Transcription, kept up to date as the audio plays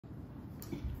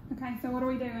Okay, so what are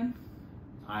we doing?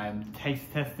 I'm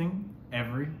taste testing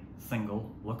every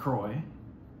single LaCroix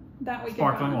That we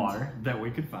sparkling water that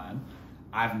we could find.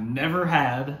 I've never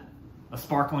had a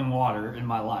sparkling water in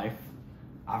my life.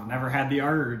 I've never had the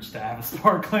urge to have a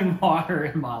sparkling water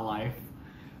in my life.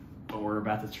 But we're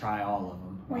about to try all of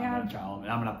them.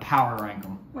 I'm going to power rank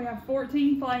them. We have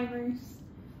 14 flavors.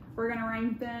 We're going to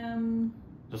rank them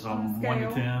just on scale, 1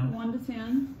 to 10. 1 to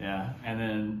 10. Yeah, and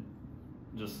then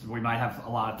we might have a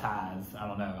lot of ties. I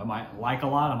don't know. I might like a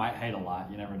lot. I might hate a lot.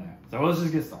 You never know. So let's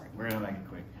just get started. We're going to make it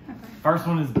quick. Okay. First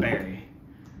one is berry.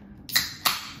 It's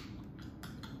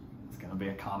going to be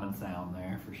a common sound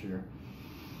there for sure.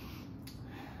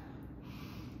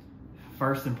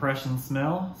 First impression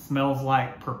smell. Smells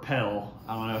like Propel.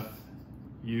 I don't know if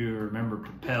you remember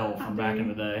Propel from back in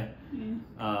the day.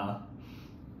 Yeah.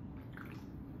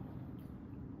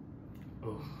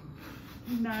 Oh.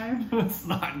 No. It's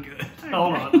not good. Okay.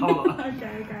 Hold on.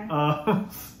 Okay.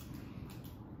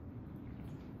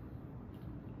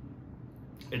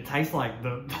 It tastes like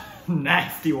the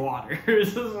nasty water.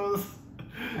 It's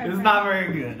not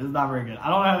very good. It's not very good. I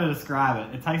don't know how to describe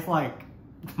it. It tastes like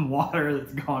water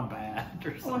that's gone bad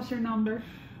or something. What's your number?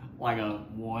 Like a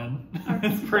 1. Okay.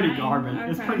 It's pretty garbage.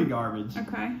 Okay. It's pretty garbage.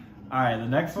 Okay. All right, the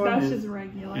next one That's is just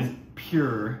regular. is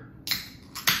pure.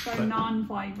 So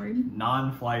non-flavored.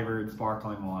 Non-flavored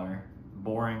sparkling water.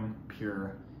 Boring,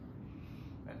 pure.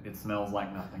 It smells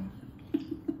like nothing.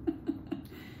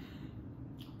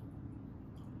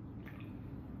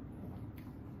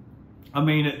 I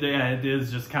mean, it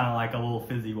is just kind of like a little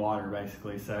fizzy water,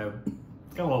 basically. So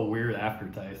it's got a little weird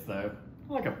aftertaste, though.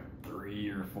 Like a 3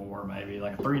 or 4, maybe,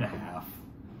 like a 3.5.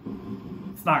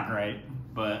 It's not great,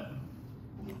 but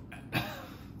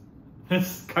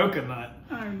it's coconut.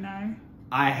 Oh no.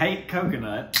 I hate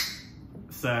coconut,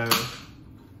 so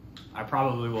I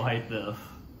probably will hate this.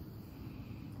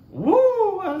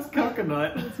 Woo! That's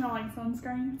coconut. Does it smell like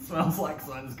sunscreen? It smells like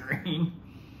sunscreen.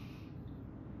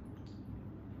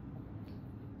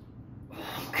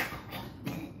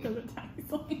 Does it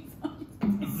taste like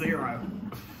sunscreen? 0.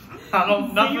 I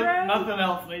don't. Nothing. Zero? Nothing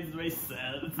else needs to be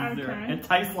said. It's a 0. Okay. It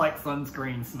tastes like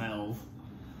sunscreen smells.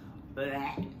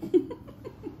 Blech.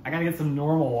 I gotta get some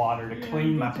normal water to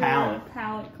clean my palate.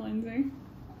 Palate cleanser.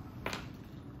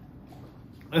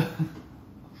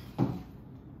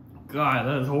 God,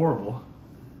 that is horrible.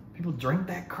 People drink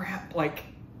that crap like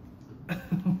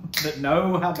that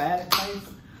know how bad it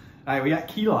tastes. All right, we got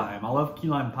key lime. I love key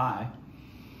lime pie.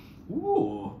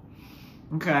 Ooh.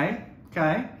 Okay.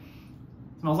 Okay.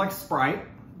 Smells like Sprite,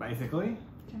 basically.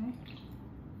 Okay.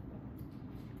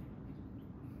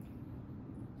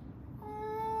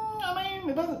 I mean,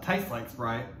 it doesn't taste like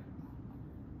Sprite.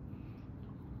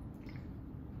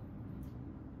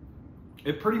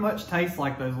 It pretty much tastes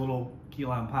like those little key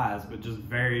lime pies, but just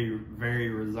very, very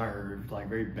reserved, like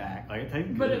very back. Like it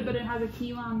tastes good. But it has a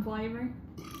key lime flavor.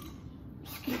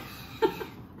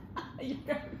 You're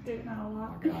doing that a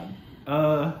lot. Oh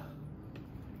God.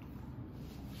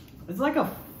 It's like a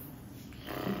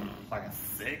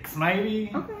 6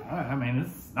 maybe. Okay. I mean,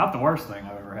 it's not the worst thing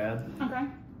I've ever had. Okay.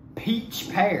 Peach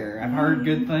pear. I've heard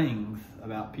good things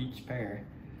about peach pear.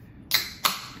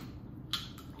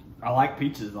 I like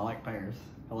peaches. I like pears.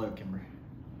 Hello, Kimber.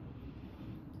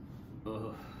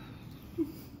 Ugh.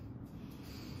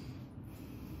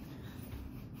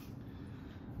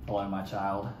 Hello, my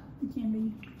child.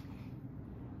 Candy.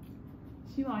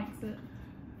 She likes it.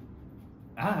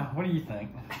 What do you think?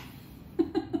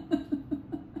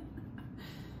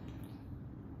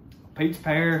 Peach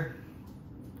pear.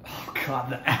 Oh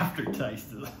God, the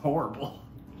aftertaste is horrible.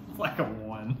 It's like a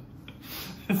 1.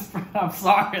 I'm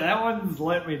sorry, that one's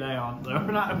let me down. So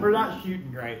we're not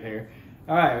shooting great here.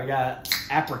 All right, we got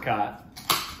apricot.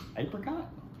 Apricot?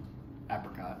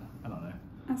 Apricot. I don't know.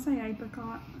 I say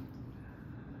apricot.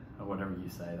 Or whatever you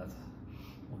say.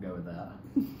 We'll go with that.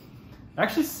 It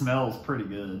actually smells pretty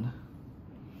good.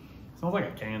 It smells like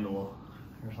a candle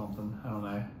or something. I don't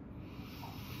know.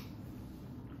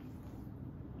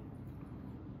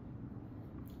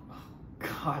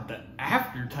 God, the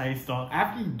aftertaste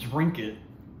after you drink it,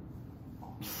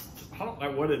 I don't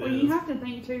know what it is. Well, you have to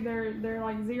think too. They're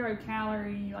like 0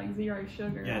 calorie, like 0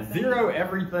 sugar. Yeah, 0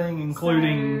 everything,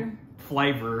 including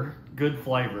flavor, good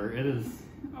flavor. It is.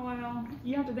 Well,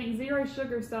 you have to think 0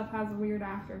 sugar stuff has a weird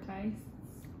aftertaste.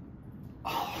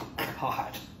 Oh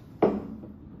God,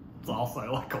 it's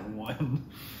also like a 1.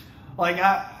 Like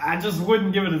I just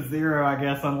wouldn't give it a 0, I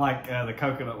guess, unlike the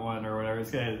coconut one or whatever.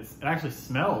 It actually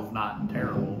smells not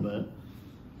terrible, but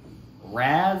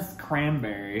Raz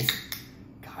cranberry.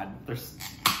 God, there's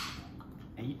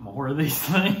 8 more of these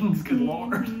things. Good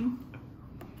Lord.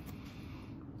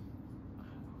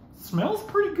 Smells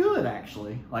pretty good,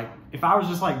 actually. Like, if I was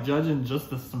just like judging just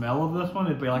the smell of this one,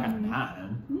 it'd be like a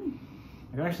 9.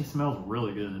 It actually smells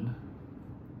really good.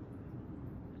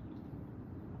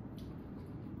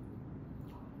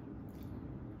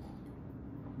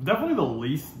 Definitely the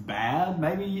least bad.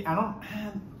 Maybe,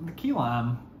 the key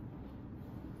lime.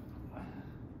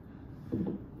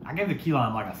 I gave the key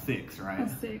lime like a 6, right? A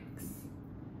 6.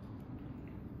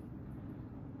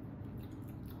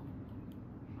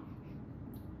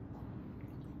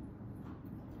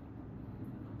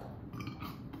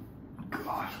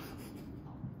 God.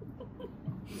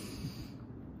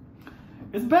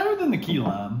 It's better than the key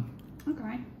lime.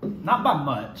 Okay. Not by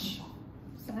much.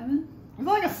 7? It's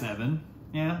like a 7.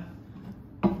 Yeah.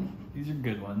 These are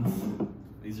good ones.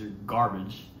 These are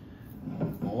garbage.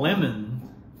 Lemon.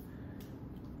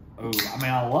 Oh, I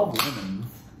mean, I love lemons.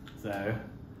 So.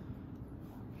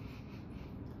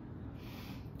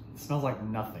 It smells like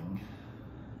nothing.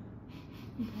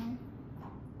 Okay.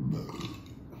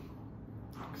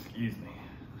 Excuse me.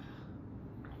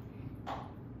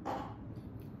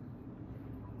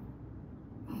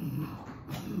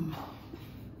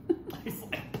 Tastes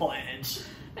like pledge.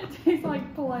 It tastes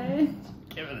like pledge.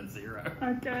 Give it a 0.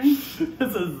 Okay.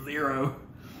 It's a 0.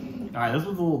 Alright, this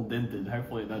one's a little dented.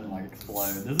 Hopefully it doesn't like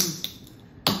explode. This is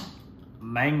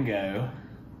mango.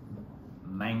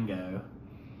 Mango.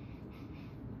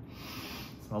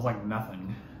 Smells like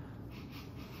nothing.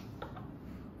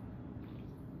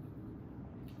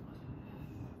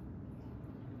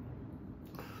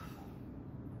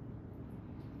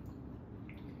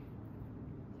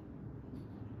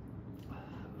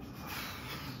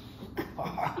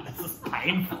 God, this is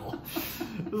painful.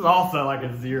 This is also like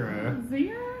a 0.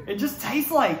 0? It just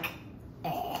tastes like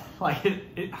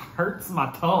it hurts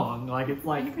my tongue. Like it's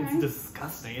like it's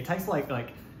disgusting. It tastes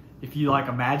like if you like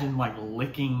imagine like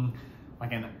licking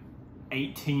like an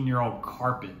 18-year-old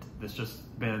carpet that's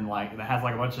just been like that has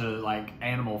like a bunch of like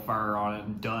animal fur on it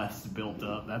and dust built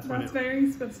up. That's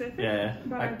very specific. Yeah.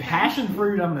 But Like passion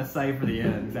fruit I'm gonna say for the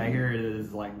end because I hear it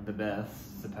is like the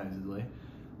best supposedly.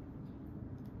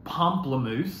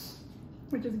 Pamplemousse.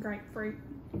 Which is grapefruit.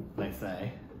 They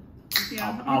say.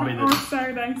 Yeah, I'll be or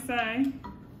so they say.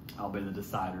 I'll be the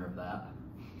decider of that.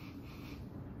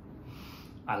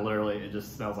 It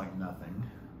just smells like nothing.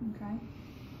 Okay.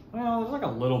 Well, there's like a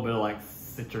little bit of like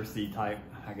citrusy type,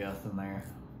 I guess, in there.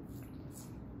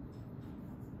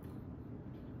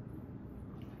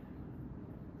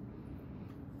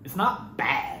 It's not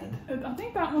bad. I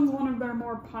think that one's one of their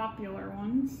more popular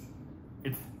ones.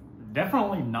 It's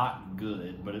definitely not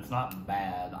good, but it's not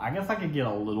bad. I guess I could get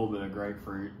a little bit of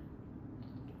grapefruit.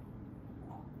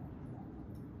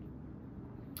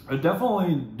 It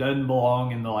definitely doesn't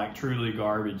belong in the like truly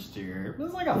garbage tier.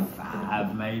 It's like a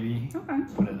 5 maybe. Okay.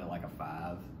 Put it at like a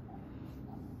 5.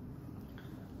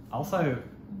 Also,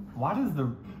 why does the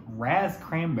Raz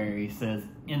Cranberry says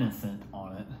innocent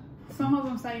on it? Some of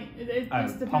them say it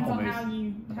just depends on how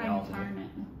you turn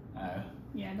it. Oh.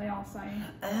 Yeah, they all say.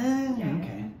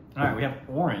 Okay. All right, we have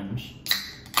orange,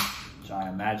 which I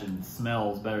imagine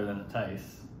smells better than it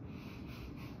tastes.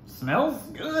 Smells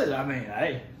good. I mean,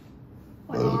 hey.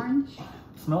 Like orange?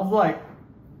 Smells like,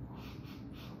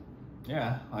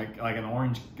 yeah, like an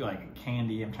orange, like a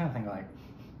candy. I'm trying to think like,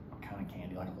 what kind of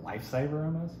candy? Like a Lifesaver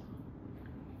almost?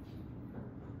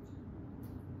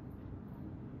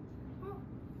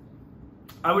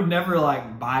 I would never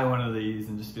like buy one of these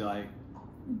and just be like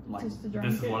Just to drink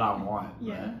this is it. what I want.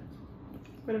 Yeah.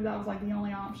 But if that was like the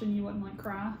only option, you wouldn't like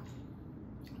Croix?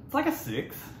 It's like a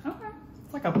 6. Okay.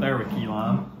 It's like up there with key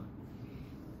lime.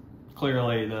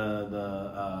 Clearly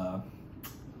the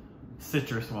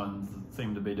citrus ones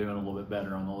seem to be doing a little bit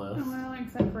better on the list. Well,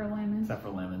 except for lemon. Except for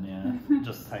lemon, yeah.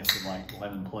 Just tasted like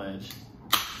lemon pledge.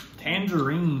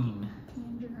 Tangerine.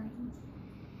 Tangerine.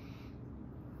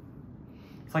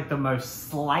 It's like the most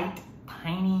slight,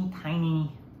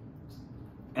 tiny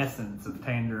essence of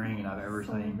tangerine I've ever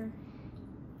seen.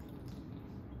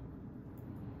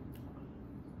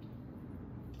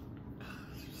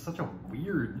 It's such a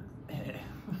weird.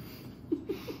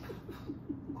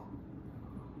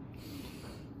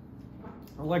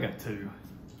 Or like a 2.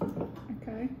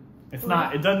 Okay. It's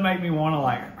not. It doesn't make me want to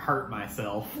like hurt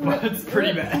myself, but it's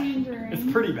pretty bad. Tangerine.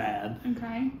 It's pretty bad.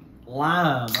 Okay.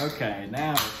 Lime. Okay,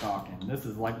 now we're talking. This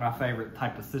is like my favorite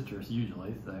type of citrus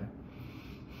usually. So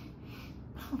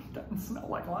doesn't smell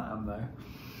like lime though.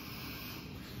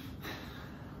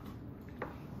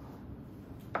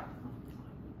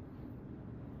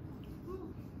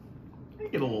 You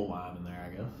get a little lime in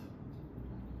there, I guess.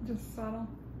 Just subtle.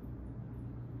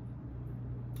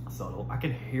 Subtle. I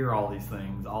can hear all these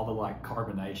things, all the like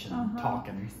carbonation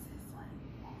talking.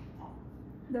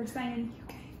 They're saying you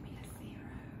gave me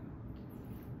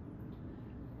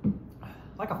a 0.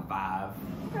 Like a 5.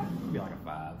 Okay. Maybe like a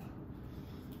 5.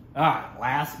 All right,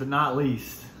 last but not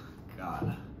least,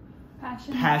 God,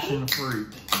 passion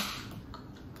fruit.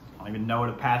 I don't even know what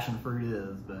a passion fruit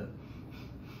is, but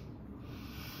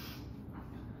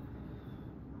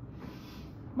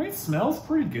I mean, it smells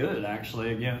pretty good,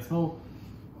 actually. Again, it smells.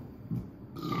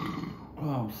 Oh,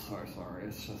 I'm sorry.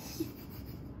 It's just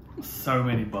so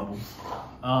many bubbles.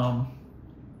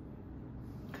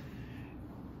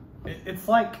 It's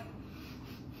like.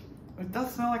 It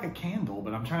does smell like a candle,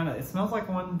 but I'm trying to. It smells like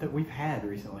one that we've had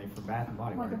recently for Bath and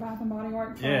Body Works. Like a Bath and Body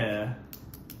Works. Yeah,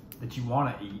 that you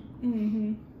want to eat.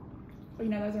 Mm-hmm. Well, you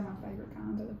know, those are my favorite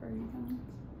kinds of the fruity kinds.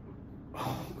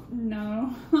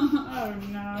 No. Oh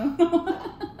no.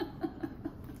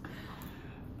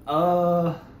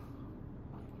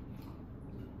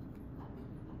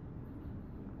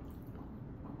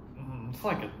 It's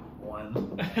like a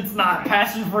 1. It's not.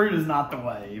 Passion fruit is not the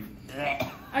wave. Okay.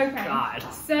 God.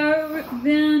 So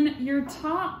then your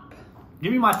top.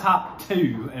 Give me my top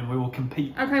 2 and we will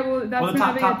compete. Okay, well that's Well, the going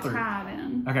to be top a 3. tie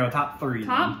then. Okay, well, top 3.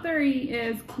 Top 3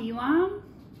 is key lime.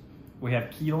 We have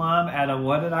key lime at a,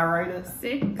 what did I rate it?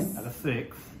 6. At a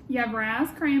 6. You have ras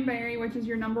cranberry, which is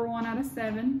your number 1 out of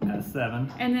 7. At a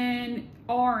 7. And then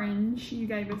orange, you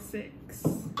gave a 6.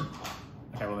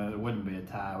 Okay, well then it wouldn't be a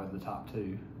tie with the top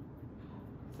 2.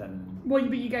 7. Well,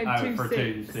 but you gave 2 for 6.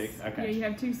 2 6. Okay. Yeah, you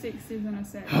have 2 6s and a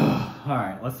 7. All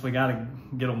right, we gotta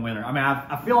get a winner. I mean,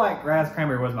 I feel like ras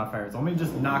cranberry was my favorite. So let me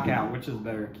just knock out which is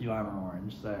better, key lime or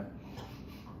orange. So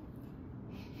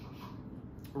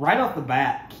right off the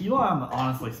bat, key lime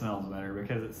honestly smells better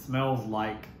because it smells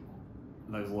like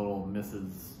those little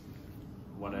Mrs.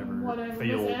 Whatever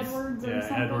Fields. Miss Edwards or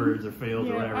something? Edwards or Fields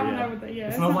or whatever. I don't know what that. Yeah,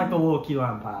 it smells like the little key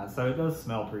lime pies, so it does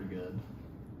smell pretty good.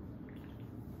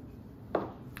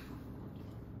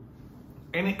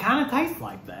 And it kind of tastes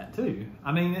like that too.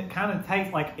 I mean, it kind of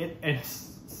tastes like it. It's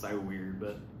so weird,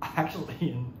 but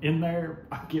actually in there,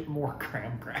 I get more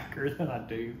graham cracker than I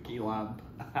do key lime.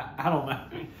 I don't know.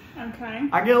 Okay.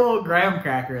 I get a little graham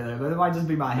cracker there, but it might just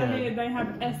be my head. Maybe they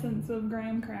have essence of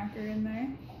graham cracker in there.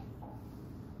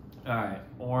 All right,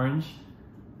 orange.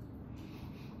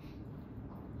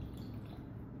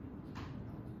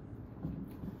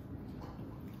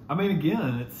 I mean,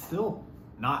 again, it's still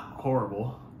not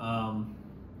horrible.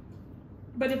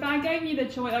 But if I gave you the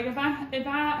choice, like if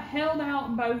I held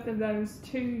out both of those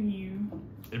to you,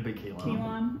 it'd be key lime. Key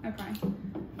lime, okay.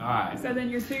 All right. So then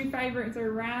your 2 favorites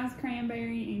are ras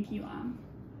cranberry and key lime.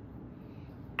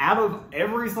 Out of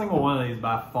every single one of these,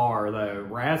 by far though,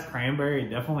 ras cranberry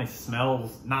definitely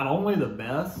smells not only the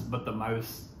best, but the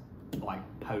most like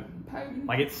potent.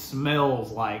 Like it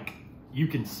smells like you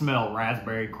can smell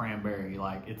raspberry cranberry.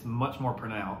 Like it's much more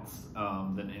pronounced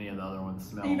than any of the other ones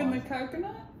smell. Even like. The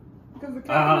coconut? Because the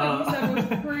coconut you said was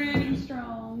pretty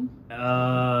strong.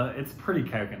 It's pretty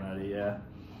coconutty, yeah.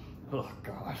 Oh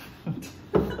God.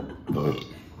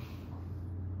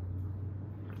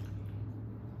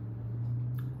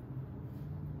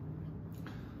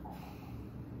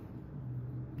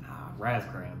 Ras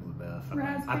cran's the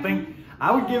best. I think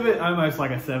I would give it almost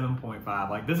like a 7.5.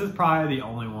 Like this is probably the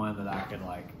only one that I could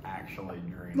like actually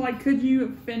drink. Like, could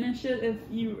you finish it if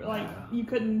you like you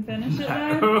couldn't finish it?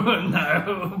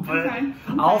 No, but okay.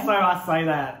 Also I say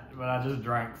that, but I just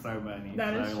drank so many.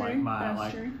 That is true.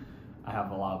 That's true. I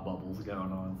have a lot of bubbles going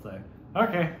on. So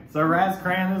okay, so ras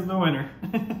cran is the winner.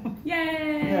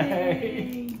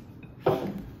 Yay!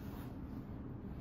 Yay!